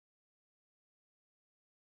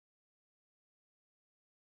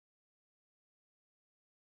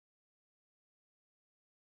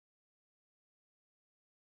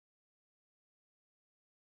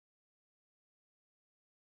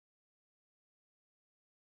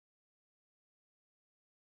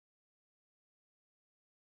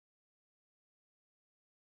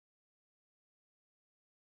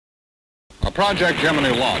A Project Gemini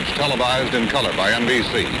launch televised in color by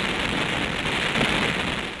NBC.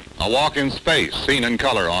 A walk in space seen in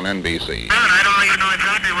color on NBC. I don't even know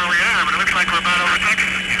exactly where we are, but it looks like we're about over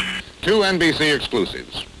Texas. 2 NBC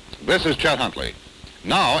exclusives. This is Chet Huntley.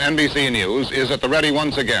 Now NBC News is at the ready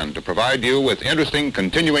once again to provide you with interesting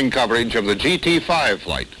continuing coverage of the GT-5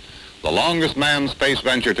 flight, the longest manned space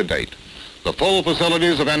venture to date. The full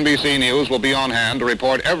facilities of NBC News will be on hand to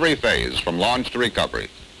report every phase from launch to recovery.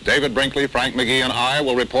 David Brinkley, Frank Mcgee, and I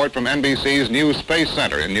will report from NBC's NEWS Space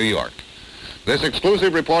Center in New York. This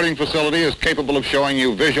exclusive reporting facility is capable of showing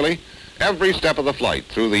you visually every step of the flight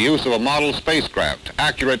through the use of a model spacecraft,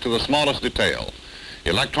 accurate to the smallest detail,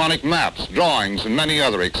 electronic maps, drawings, and many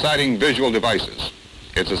other exciting visual devices.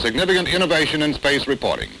 It's a significant innovation in space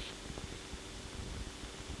reporting.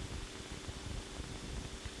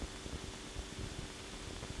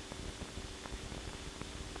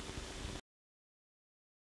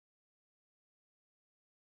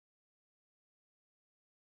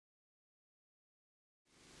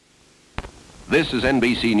 This is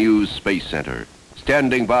NBC News Space Center,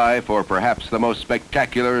 standing by for perhaps the most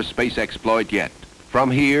spectacular space exploit yet. From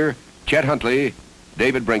here, Chet Huntley,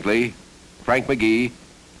 David Brinkley, Frank Mcgee,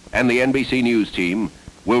 and the NBC News team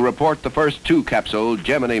will report the first 2-capsule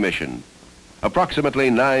Gemini mission.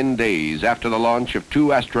 Approximately 9 days after the launch of 2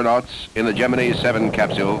 astronauts in the Gemini 7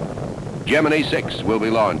 capsule, Gemini 6 will be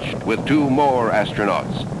launched with 2 more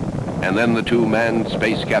astronauts, and then the 2 manned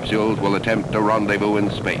space capsules will attempt a rendezvous in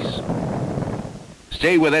space.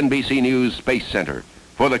 Stay with NBC News Space Center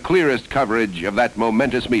for the clearest coverage of that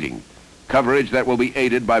momentous meeting, coverage that will be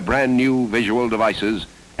aided by brand new visual devices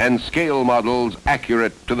and scale models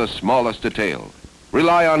accurate to the smallest detail.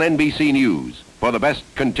 Rely on NBC News for the best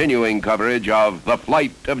continuing coverage of the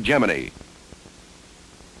flight of Gemini.